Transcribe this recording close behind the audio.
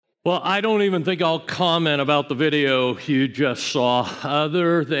Well, I don't even think I'll comment about the video you just saw,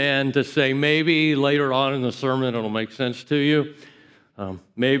 other than to say maybe later on in the sermon it'll make sense to you.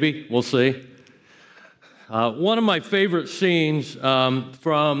 Maybe, we'll see. One of my favorite scenes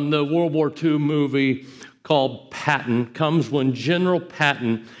from the World War II movie called Patton comes when General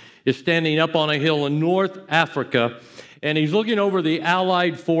Patton is standing up on a hill in North Africa, and he's looking over the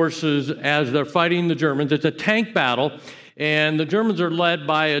Allied forces as they're fighting the Germans. It's a tank battle, and the Germans are led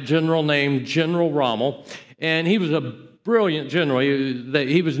by a general named General Rommel, and he was a brilliant general.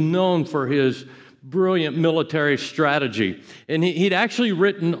 He was known for his brilliant military strategy, and he'd actually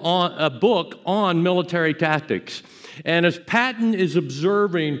written a book on military tactics. And as Patton is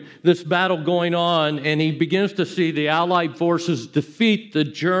observing this battle going on, and he begins to see the Allied forces defeat the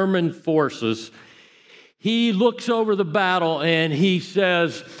German forces, he looks over the battle and he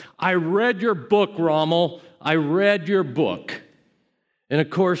says, "I read your book, Rommel. I read your book." And of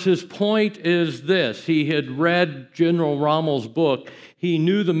course, his point is this. He had read General Rommel's book. He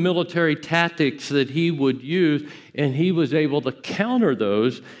knew the military tactics that he would use, and he was able to counter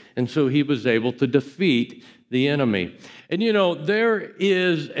those, and so he was able to defeat the enemy. And you know, there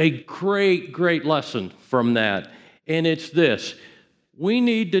is a great, great lesson from that, and it's this. We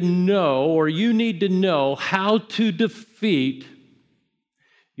need to know, or you need to know, how to defeat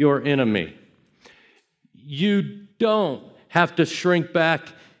your enemy. You don't have to shrink back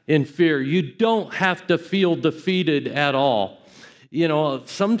in fear. You don't have to feel defeated at all. You know,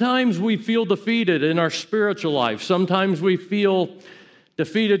 sometimes we feel defeated in our spiritual life. Sometimes we feel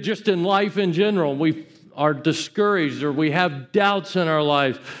defeated just in life in general. We are discouraged, or we have doubts in our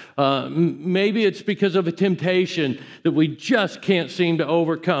lives. Maybe it's because of a temptation that we just can't seem to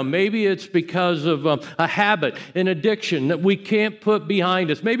overcome. Maybe it's because of a habit, an addiction that we can't put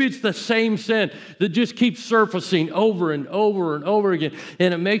behind us. Maybe it's the same sin that just keeps surfacing over and over and over again,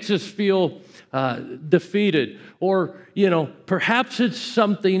 and it makes us feel defeated. Or, you know, perhaps it's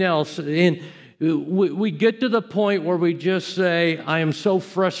something else. And we get to the point where we just say, "I am so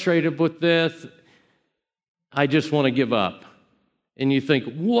frustrated with this, I just want to give up." And you think,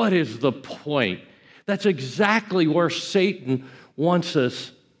 what is the point? That's exactly where Satan wants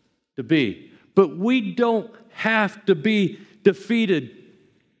us to be. But we don't have to be defeated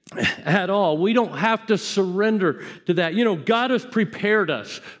at all. We don't have to surrender to that. You know, God has prepared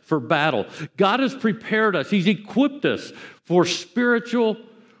us for battle. God has prepared us. He's equipped us for spiritual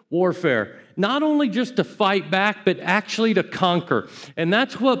warfare. Not only just to fight back, but actually to conquer. And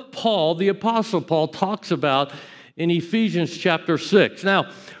that's what Paul, the Apostle Paul, talks about in Ephesians chapter 6. Now,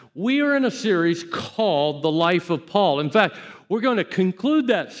 we are in a series called The Life of Paul. In fact, we're going to conclude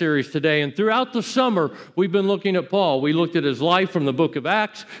that series today. And throughout the summer, we've been looking at Paul. We looked at his life from the book of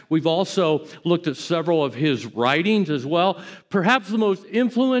Acts. We've also looked at several of his writings as well. Perhaps the most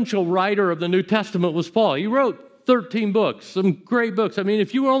influential writer of the New Testament was Paul. He wrote 13 books, some great books. I mean,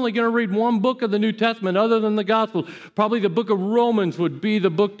 if you were only going to read one book of the New Testament other than the Gospels, probably the book of Romans would be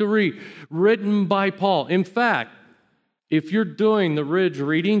the book to read, written by Paul. In fact, if you're doing the Ridge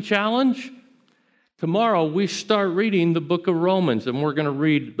Reading Challenge, tomorrow we start reading the book of Romans, and we're going to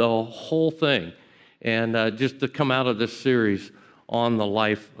read the whole thing, and just to come out of this series on the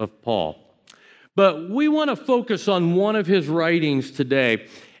life of Paul. But we want to focus on one of his writings today,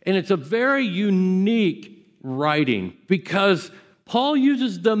 and it's a very unique writing because Paul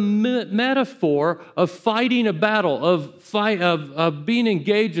uses the metaphor of fighting a battle, of being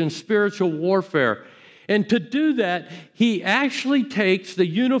engaged in spiritual warfare. And to do that, he actually takes the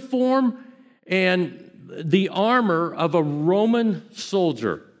uniform and the armor of a Roman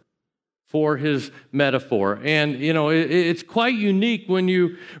soldier for his metaphor. And, you know, it's quite unique when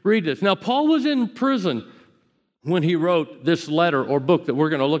you read this. Now, Paul was in prison when he wrote this letter or book that we're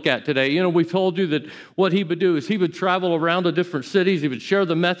going to look at today. You know, we told you that what he would do is he would travel around to different cities. He would share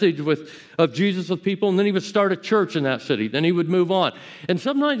the message of Jesus with people, and then he would start a church in that city. Then he would move on. And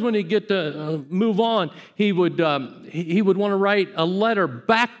sometimes when he'd get to move on, he would want to write a letter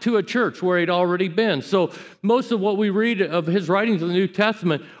back to a church where he'd already been. So most of what we read of his writings in the New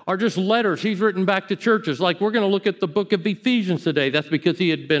Testament are just letters he's written back to churches. Like we're going to look at the book of Ephesians today. That's because he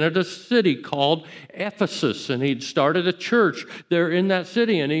had been at a city called Ephesus, and he'd started a church there in that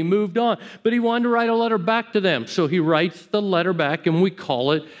city, and he moved on. But he wanted to write a letter back to them. So he writes the letter back, and we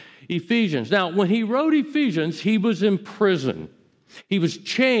call it Ephesians. Now, when he wrote Ephesians, he was in prison. He was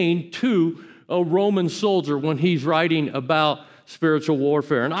chained to a Roman soldier when he's writing about spiritual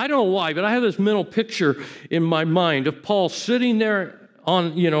warfare. And I don't know why, but I have this mental picture in my mind of Paul sitting there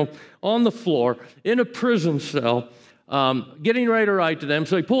on the floor in a prison cell, getting ready to write to them.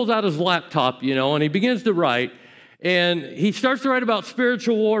 So he pulls out his laptop, and he begins to write. And he starts to write about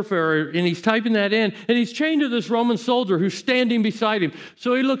spiritual warfare, and he's typing that in, and he's chained to this Roman soldier who's standing beside him.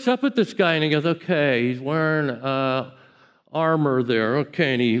 So he looks up at this guy, and he goes, okay, he's wearing armor there.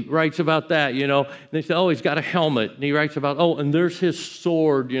 Okay, and he writes about that, And they say, oh, he's got a helmet. And he writes about, oh, and there's his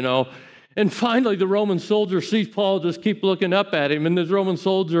sword, And finally, the Roman soldier sees Paul just keep looking up at him, and this Roman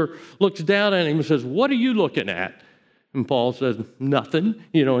soldier looks down at him and says, what are you looking at? And Paul says, nothing,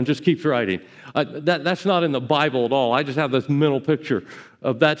 and just keeps writing. That's not in the Bible at all. I just have this mental picture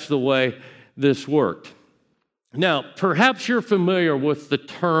of that's the way this worked. Now, perhaps you're familiar with the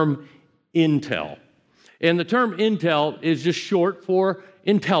term intel. And the term intel is just short for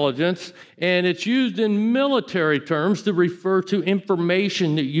intelligence, and it's used in military terms to refer to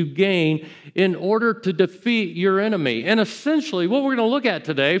information that you gain in order to defeat your enemy. And essentially, what we're going to look at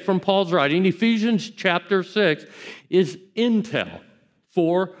today from Paul's writing, Ephesians chapter 6, is intel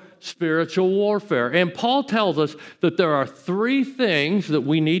for spiritual warfare. And Paul tells us that there are three things that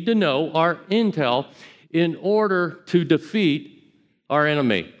we need to know are intel in order to defeat our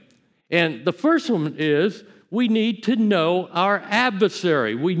enemy. And the first one is we need to know our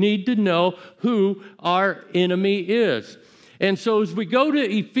adversary. We need to know who our enemy is. And so as we go to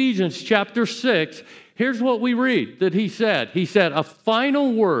Ephesians chapter 6, here's what we read that he said. He said, a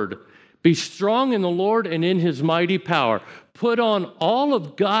final word, be strong in the Lord and in his mighty power. Put on all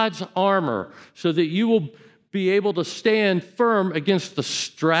of God's armor so that you will be able to stand firm against the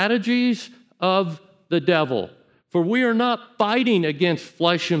strategies of the devil. For we are not fighting against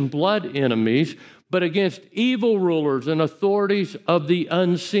flesh and blood enemies, but against evil rulers and authorities of the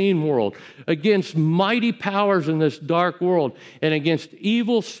unseen world, against mighty powers in this dark world, and against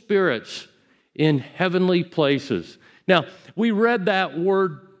evil spirits in heavenly places. Now, we read that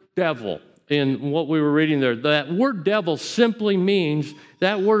word devil in what we were reading there. That word devil simply means,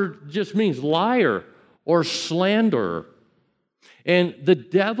 that word just means liar or slanderer. And the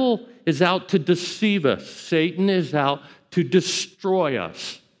devil is out to deceive us. Satan is out to destroy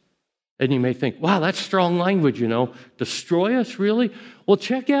us. And you may think, wow, that's strong language, Destroy us, really? Well,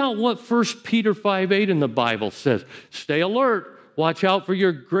 check out what 1 Peter 5:8 in the Bible says. Stay alert. Watch out for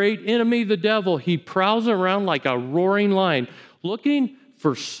your great enemy, the devil. He prowls around like a roaring lion, looking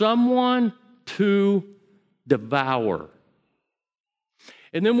for someone to devour.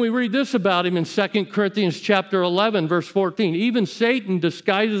 And then we read this about him in 2 Corinthians chapter 11, verse 14. Even Satan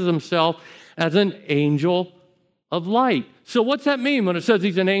disguises himself as an angel of light. So what's that mean when it says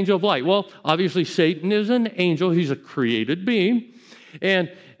he's an angel of light? Well, obviously Satan is an angel. He's a created being. And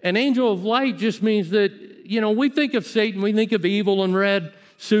an angel of light just means that, we think of Satan, we think of evil and red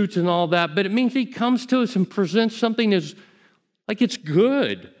suits and all that, but it means he comes to us and presents something as like it's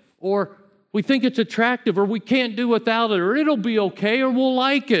good, or we think it's attractive, or we can't do without it, or it'll be okay, or we'll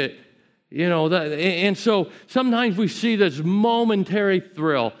like it. And so sometimes we see this momentary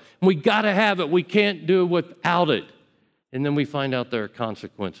thrill, and we got to have it. We can't do without it. And then we find out there are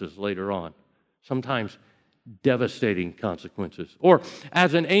consequences later on, sometimes devastating consequences. Or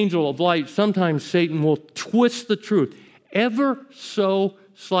as an angel of light, sometimes Satan will twist the truth ever so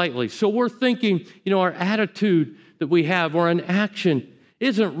slightly. So we're thinking, our attitude that we have or an action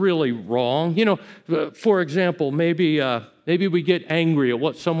isn't really wrong. For example, maybe we get angry at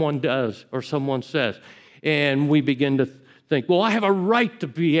what someone does or someone says, and we begin to think, well, I have a right to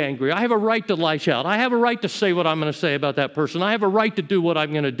be angry. I have a right to lash out. I have a right to say what I'm going to say about that person. I have a right to do what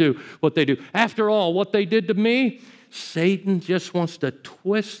I'm going to do, what they do. After all, what they did to me, Satan just wants to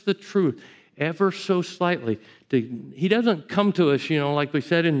twist the truth ever so slightly. He doesn't come to us, like we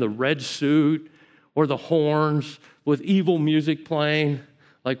said, in the red suit or the horns with evil music playing,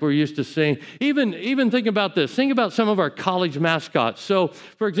 like we're used to seeing. Even think about this. Think about some of our college mascots. So,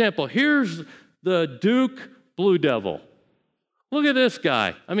 for example, here's the Duke Blue Devil. Look at this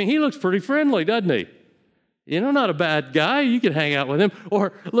guy. I mean, he looks pretty friendly, doesn't he? Not a bad guy. You can hang out with him.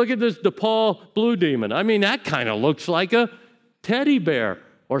 Or look at this DePaul Blue Demon. I mean, that kind of looks like a teddy bear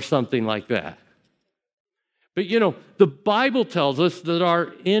or something like that. But, the Bible tells us that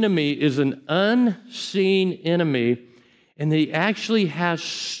our enemy is an unseen enemy, and he actually has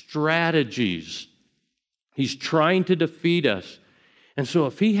strategies. He's trying to defeat us. And so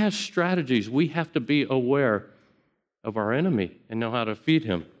if he has strategies, we have to be aware of our enemy and know how to defeat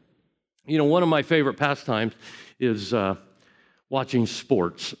him. One of my favorite pastimes is watching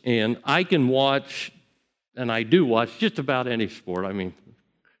sports. And I can watch, and I do watch, just about any sport. I mean,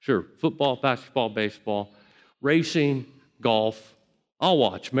 sure, football, basketball, baseball, racing, golf. I'll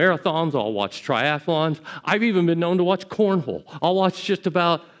watch marathons. I'll watch triathlons. I've even been known to watch cornhole. I'll watch just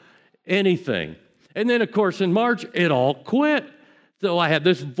about anything. And then, of course, in March, it all quit. So I had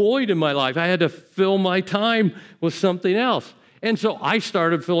this void in my life. I had to fill my time with something else. And so I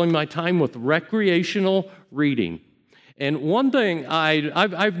started filling my time with recreational reading. And one thing,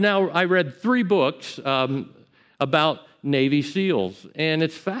 I read 3 books about Navy SEALs. And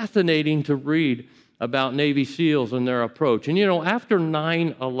it's fascinating to read about Navy SEALs and their approach. And after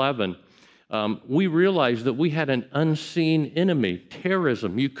 9/11, we realized that we had an unseen enemy,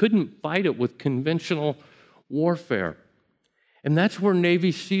 terrorism. You couldn't fight it with conventional warfare. And that's where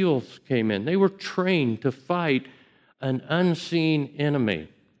Navy SEALs came in. They were trained to fight an unseen enemy.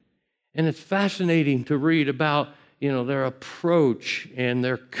 And it's fascinating to read about, their approach and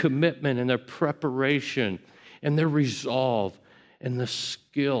their commitment and their preparation and their resolve and the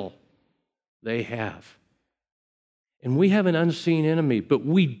skill they have. And we have an unseen enemy, but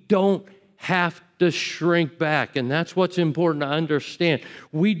we don't have to shrink back. And that's what's important to understand.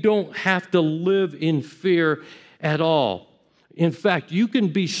 We don't have to live in fear at all. In fact, you can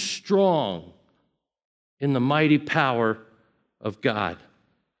be strong in the mighty power of God.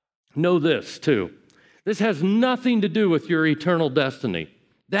 Know this, too. This has nothing to do with your eternal destiny.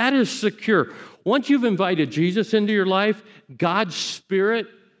 That is secure. Once you've invited Jesus into your life, God's Spirit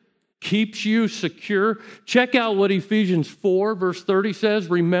keeps you secure. Check out what Ephesians 4, verse 30 says.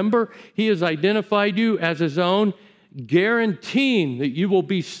 Remember, He has identified you as His own, guaranteeing that you will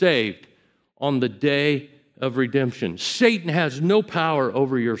be saved on the day of redemption. Satan has no power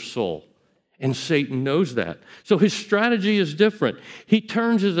over your soul, and Satan knows that. So his strategy is different. He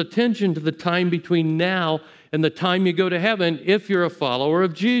turns his attention to the time between now and the time you go to heaven if you're a follower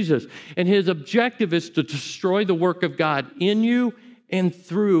of Jesus. And his objective is to destroy the work of God in you and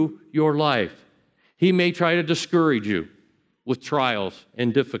through your life. He may try to discourage you with trials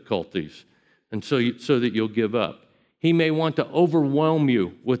and difficulties, and so that you'll give up. He may want to overwhelm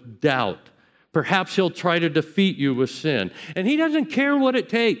you with doubt. Perhaps he'll try to defeat you with sin. And he doesn't care what it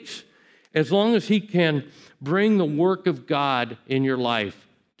takes, as long as he can bring the work of God in your life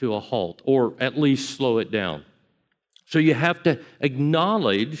to a halt, or at least slow it down. So you have to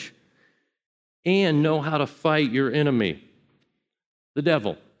acknowledge and know how to fight your enemy, the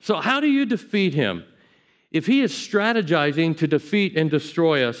devil. So how do you defeat him? If he is strategizing to defeat and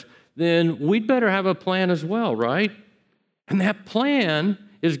destroy us, then we'd better have a plan as well, right? And that plan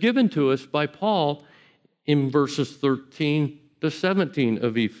is given to us by Paul in verses 13 to 17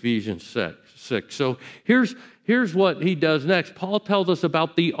 of Ephesians 6. So here's what he does next. Paul tells us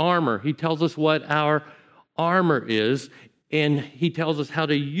about the armor. He tells us what our armor is, and he tells us how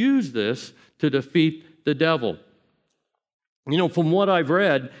to use this to defeat the devil. From what I've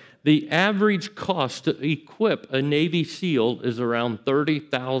read, the average cost to equip a Navy SEAL is around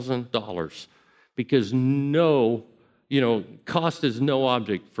 $30,000 because cost is no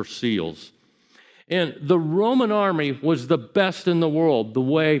object for SEALs. And the Roman army was the best in the world, the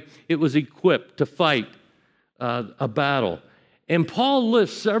way it was equipped to fight a battle. And Paul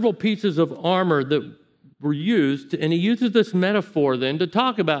lists several pieces of armor that were used, and he uses this metaphor then to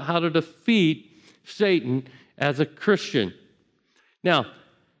talk about how to defeat Satan as a Christian. Now,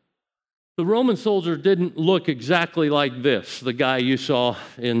 the Roman soldier didn't look exactly like this, the guy you saw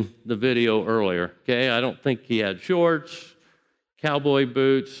in the video earlier, okay? I don't think he had shorts, cowboy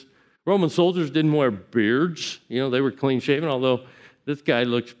boots. Roman soldiers didn't wear beards. They were clean-shaven, although this guy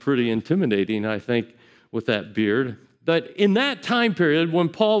looks pretty intimidating, I think, with that beard. But in that time period, when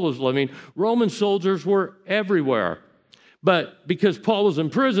Paul was living, Roman soldiers were everywhere. But because Paul was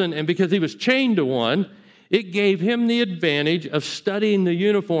in prison and because he was chained to one, it gave him the advantage of studying the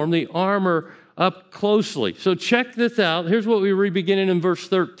uniform, the armor, up closely. So check this out. Here's what we read beginning in verse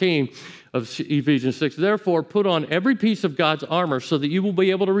 13 of Ephesians 6. Therefore, put on every piece of God's armor so that you will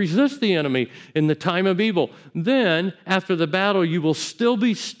be able to resist the enemy in the time of evil. Then, after the battle, you will still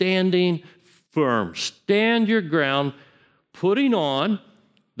be standing firm. Stand your ground, putting on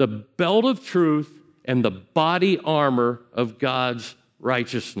the belt of truth and the body armor of God's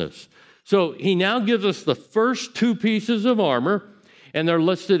righteousness. So he now gives us the first 2 pieces of armor, and they're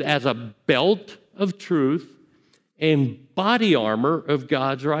listed as a belt of truth and body armor of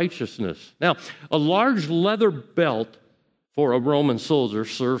God's righteousness. Now, a large leather belt for a Roman soldier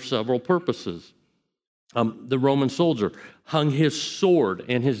served several purposes. The Roman soldier hung his sword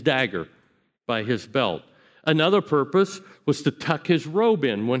and his dagger by his belt. Another purpose was to tuck his robe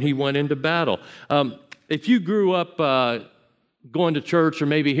in when he went into battle. If you grew up going to church or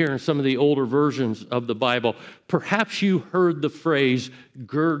maybe hearing some of the older versions of the Bible, perhaps you heard the phrase,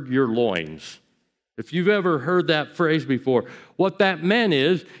 gird your loins. If you've ever heard that phrase before, what that meant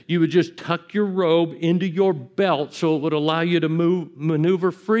is you would just tuck your robe into your belt so it would allow you to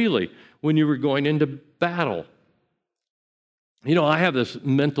maneuver freely when you were going into battle. I have this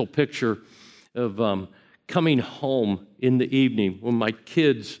mental picture of coming home in the evening when my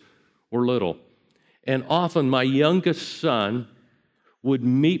kids were little. And often my youngest son would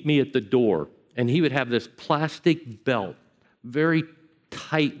meet me at the door, and he would have this plastic belt very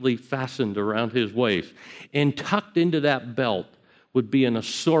tightly fastened around his waist. And tucked into that belt would be an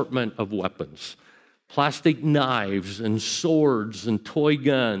assortment of weapons. Plastic knives and swords and toy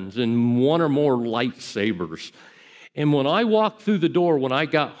guns and one or more lightsabers. And when I walked through the door when I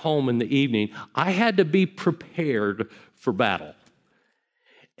got home in the evening, I had to be prepared for battle.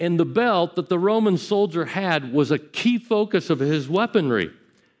 And the belt that the Roman soldier had was a key focus of his weaponry,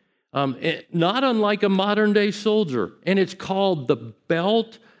 not unlike a modern-day soldier. And it's called the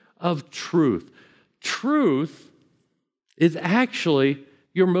belt of truth. Truth is actually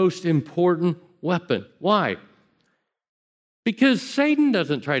your most important weapon. Why? Because Satan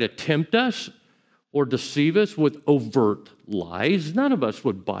doesn't try to tempt us or deceive us with overt lies. None of us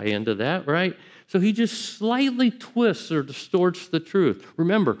would buy into that, right? So he just slightly twists or distorts the truth.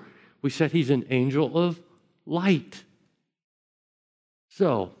 Remember, we said he's an angel of light.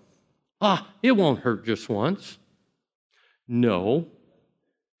 So, it won't hurt just once. No.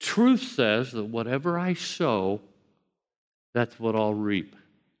 Truth says that whatever I sow, that's what I'll reap.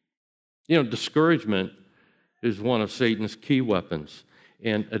 Discouragement is one of Satan's key weapons.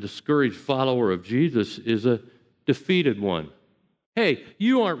 And a discouraged follower of Jesus is a defeated one. Hey,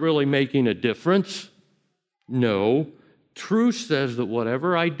 you aren't really making a difference. No. Truth says that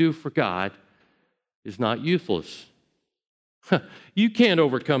whatever I do for God is not useless. You can't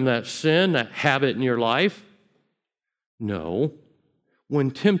overcome that sin, that habit in your life. No. When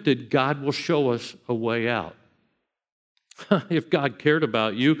tempted, God will show us a way out. If God cared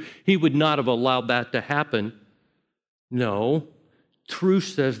about you, he would not have allowed that to happen. No. Truth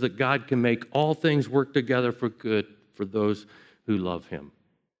says that God can make all things work together for good for those who love him.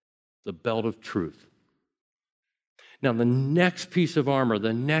 The belt of truth. Now, the next piece of armor,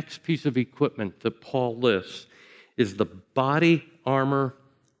 the next piece of equipment that Paul lists is the body armor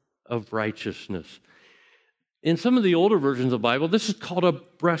of righteousness. In some of the older versions of the Bible, this is called a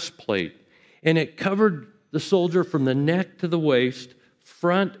breastplate, and it covered the soldier from the neck to the waist,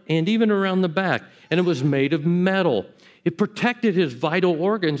 front, and even around the back, and it was made of metal. It protected his vital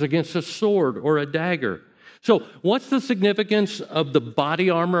organs against a sword or a dagger. So what's the significance of the body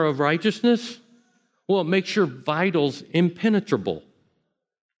armor of righteousness? Well, it makes your vitals impenetrable.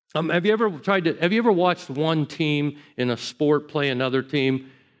 Have you ever watched one team in a sport play another team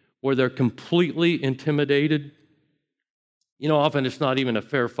where they're completely intimidated? Often it's not even a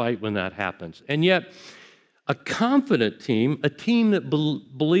fair fight when that happens. And yet, a confident team, a team that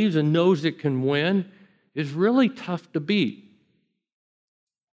believes and knows it can win, is really tough to beat.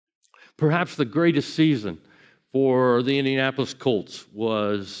 Perhaps the greatest season for the Indianapolis Colts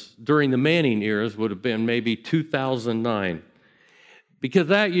was during the Manning eras, would have been maybe 2009. Because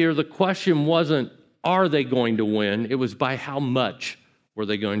that year, the question wasn't, are they going to win? It was by how much were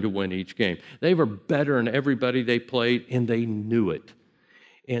they going to win each game. They were better than everybody they played, and they knew it.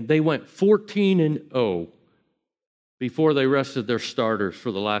 And they went 14-0 before they rested their starters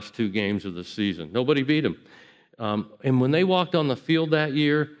for the last two games of the season. Nobody beat them. And when they walked on the field that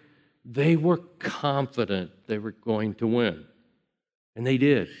year, they were confident they were going to win. And they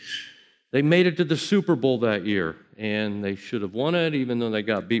did. They made it to the Super Bowl that year, and they should have won it, even though they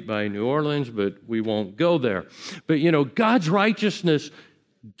got beat by New Orleans, but we won't go there. But, God's righteousness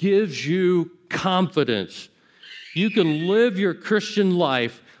gives you confidence. You can live your Christian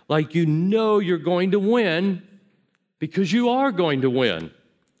life like you know you're going to win because you are going to win.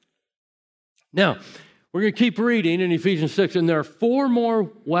 Now, we're going to keep reading in Ephesians 6, and there are four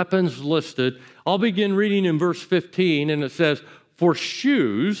more weapons listed. I'll begin reading in verse 15, and it says, "For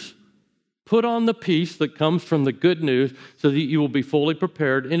shoes, put on the peace that comes from the good news so that you will be fully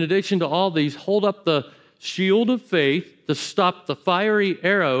prepared. In addition to all these, hold up the shield of faith to stop the fiery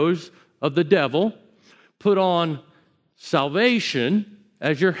arrows of the devil. Put on salvation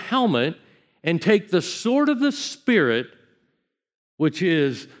as your helmet, and take the sword of the Spirit, which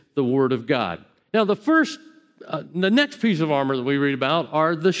is the Word of God." Now, the next piece of armor that we read about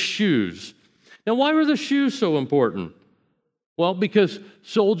are the shoes. Now, why were the shoes so important? Well, because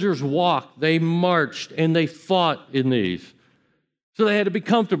soldiers walked, they marched, and they fought in these. So they had to be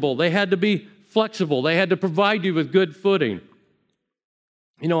comfortable. They had to be flexible. They had to provide you with good footing.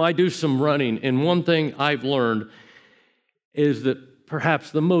 I do some running, and one thing I've learned is that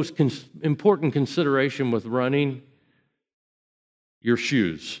perhaps the most important consideration with running, your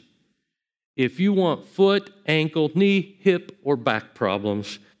shoes. If you want foot, ankle, knee, hip, or back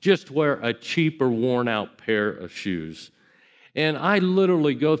problems, just wear a cheap or worn-out pair of shoes. And I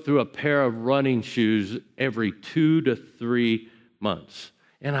literally go through a pair of running shoes every 2 to 3 months.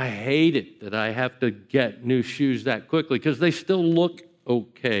 And I hate it that I have to get new shoes that quickly because they still look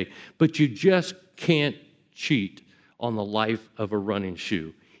okay. But you just can't cheat on the life of a running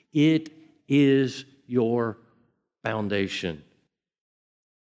shoe. It is your foundation.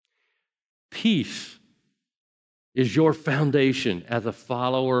 Peace is your foundation as a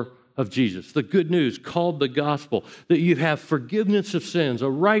follower of Jesus. The good news called the gospel, that you have forgiveness of sins, a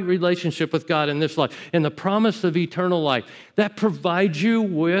right relationship with God in this life, and the promise of eternal life, that provides you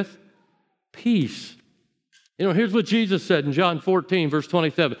with peace. You know, here's what Jesus said in John 14, verse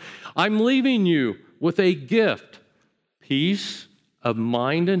 27. I'm leaving you with a gift, peace of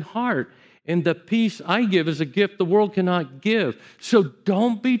mind and heart. And the peace I give is a gift the world cannot give. So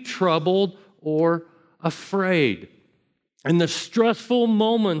don't be troubled or afraid. In the stressful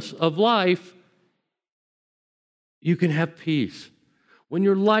moments of life, you can have peace. When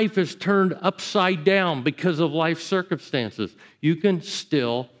your life is turned upside down because of life circumstances, you can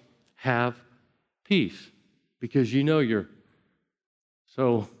still have peace because you know you're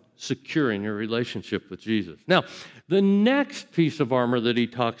so secure in your relationship with Jesus. Now, the next piece of armor that he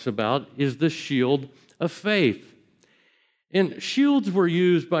talks about is the shield of faith. And shields were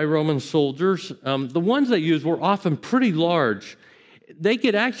used by Roman soldiers. The ones they used were often pretty large. They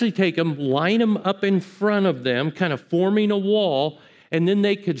could actually take them, line them up in front of them, kind of forming a wall, and then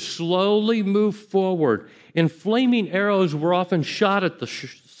they could slowly move forward. And flaming arrows were often shot at the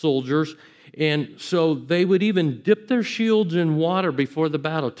soldiers, and so they would even dip their shields in water before the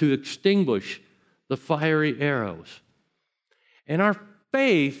battle to extinguish the fiery arrows. And our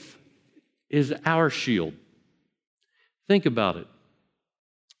faith is our shield. Think about it.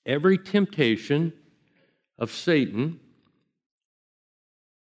 Every temptation of Satan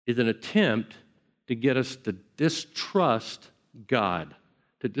is an attempt to get us to distrust God,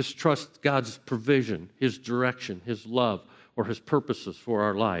 to distrust God's provision, His direction, His love, or His purposes for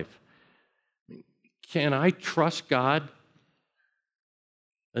our life. Can I trust God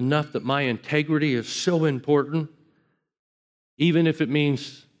enough that my integrity is so important, even if it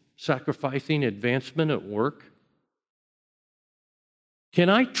means sacrificing advancement at work? Can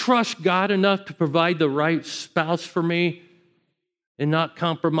I trust God enough to provide the right spouse for me and not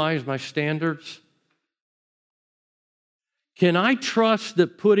compromise my standards? Can I trust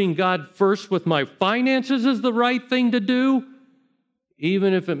that putting God first with my finances is the right thing to do,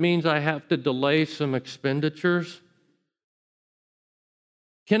 even if it means I have to delay some expenditures?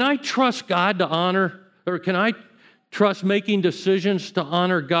 Can I trust God to honor, or can I trust making decisions to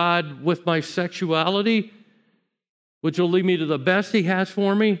honor God with my sexuality, which will lead me to the best He has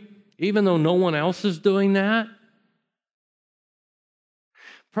for me, even though no one else is doing that?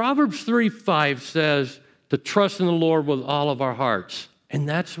 Proverbs 3:5 says to trust in the Lord with all of our hearts. And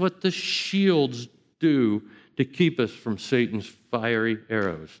that's what the shields do to keep us from Satan's fiery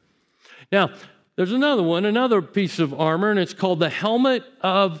arrows. Now, there's another one, another piece of armor, and it's called the helmet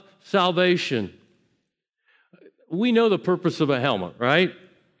of salvation. We know the purpose of a helmet, right?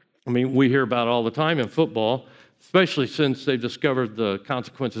 I mean, we hear about it all the time in football, especially since they've discovered the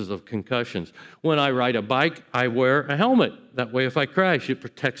consequences of concussions. When I ride a bike, I wear a helmet. That way, if I crash, it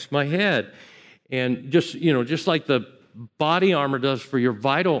protects my head. And just like the body armor does for your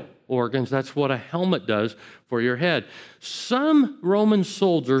vital organs, that's what a helmet does for your head. Some Roman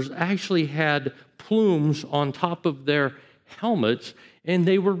soldiers actually had plumes on top of their helmets, and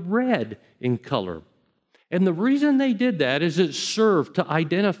they were red in color. And the reason they did that is it served to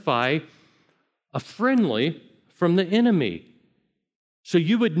identify a friendly from the enemy. So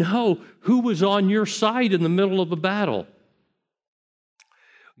you would know who was on your side in the middle of a battle.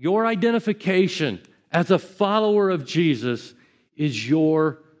 Your identification as a follower of Jesus is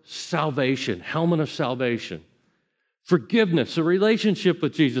your salvation, helmet of salvation. Forgiveness, a relationship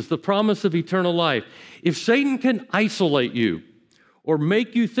with Jesus, the promise of eternal life. If Satan can isolate you or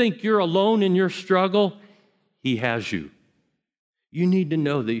make you think you're alone in your struggle, he has you. You need to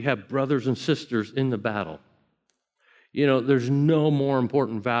know that you have brothers and sisters in the battle. You know, there's no more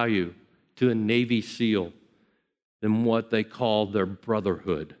important value to a Navy SEAL than what they call their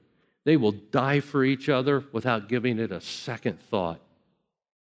brotherhood. They will die for each other without giving it a second thought.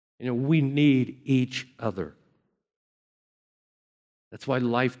 You know, we need each other. That's why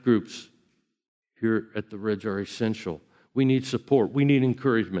life groups here at the Ridge are essential. We need support. We need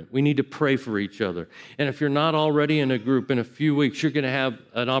encouragement. We need to pray for each other. And if you're not already in a group, in a few weeks, you're going to have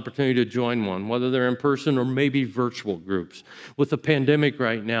an opportunity to join one, whether they're in person or maybe virtual groups. With the pandemic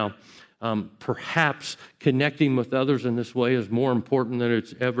right now, perhaps connecting with others in this way is more important than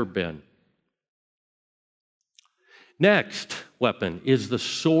it's ever been. Next weapon is the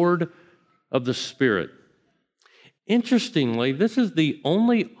sword of the Spirit. Interestingly, this is the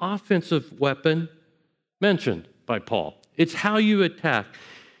only offensive weapon mentioned by Paul. It's how you attack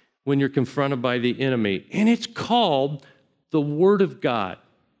when you're confronted by the enemy, and it's called the Word of God.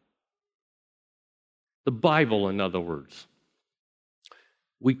 The Bible, in other words.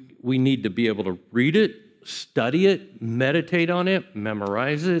 We need to be able to read it, study it, meditate on it,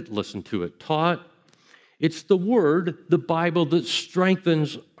 memorize it, listen to it taught. It's the Word, the Bible, that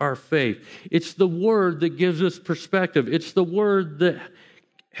strengthens our faith. It's the Word that gives us perspective. It's the Word that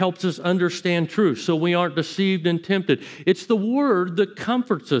helps us understand truth so we aren't deceived and tempted. It's the Word that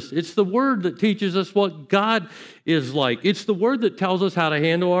comforts us. It's the Word that teaches us what God is like. It's the Word that tells us how to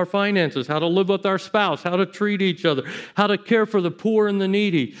handle our finances, how to live with our spouse, how to treat each other, how to care for the poor and the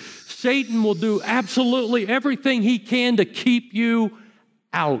needy. Satan will do absolutely everything he can to keep you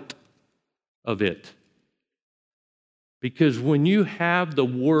out of it. Because when you have the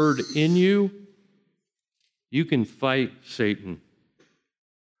Word in you, you can fight Satan.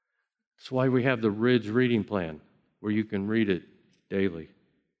 That's why we have the Ridge reading plan, where you can read it daily.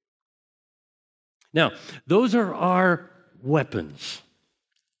 Now, those are our weapons.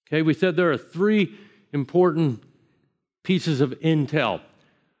 Okay, we said there are 3 important pieces of intel.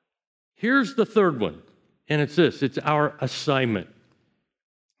 Here's the third one, and it's this. It's our assignment.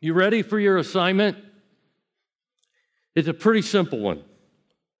 You ready for your assignment? It's a pretty simple one.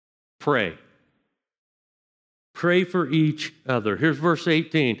 Pray. Pray for each other. Here's verse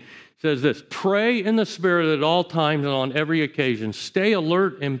 18. It says this: pray in the Spirit at all times and on every occasion. Stay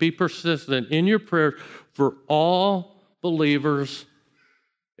alert and be persistent in your prayers for all believers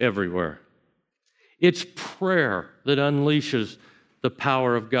everywhere. It's prayer that unleashes the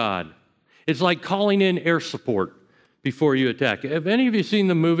power of God. It's like calling in air support before you attack. Have any of you seen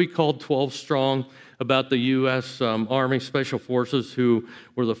the movie called 12 Strong about the U.S. Army Special Forces who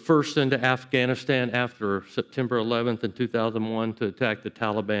were the first into Afghanistan after September 11th in 2001 to attack the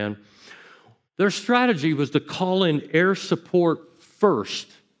Taliban? Their strategy was to call in air support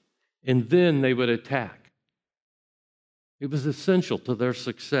first, and then they would attack. It was essential to their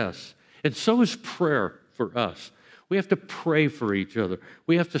success. And so is prayer for us. We have to pray for each other.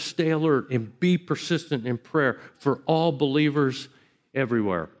 We have to stay alert and be persistent in prayer for all believers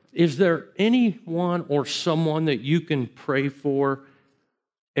everywhere. Is there anyone or someone that you can pray for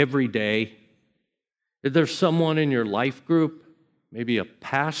every day? Is there someone in your life group, maybe a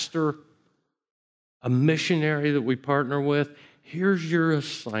pastor, a missionary that we partner with? Here's your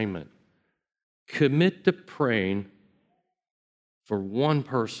assignment. Commit to praying for one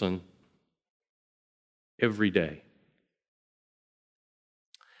person every day.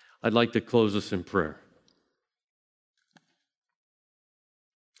 I'd like to close us in prayer.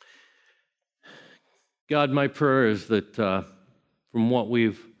 God, my prayer is that from what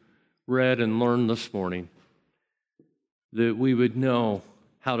we've read and learned this morning, that we would know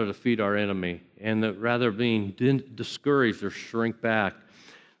how to defeat our enemy, and that rather being discouraged or shrink back,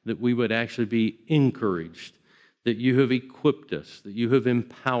 that we would actually be encouraged, that you have equipped us, that you have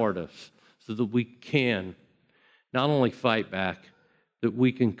empowered us so that we can not only fight back, that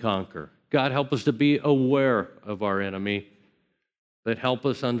we can conquer. God, help us to be aware of our enemy, but help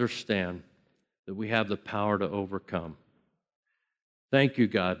us understand that we have the power to overcome. Thank you,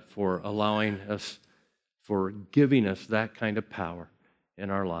 God, for allowing us, for giving us that kind of power in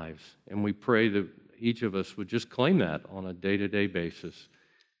our lives. And we pray that each of us would just claim that on a day-to-day basis.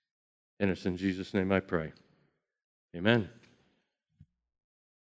 And it's in Jesus' name I pray. Amen.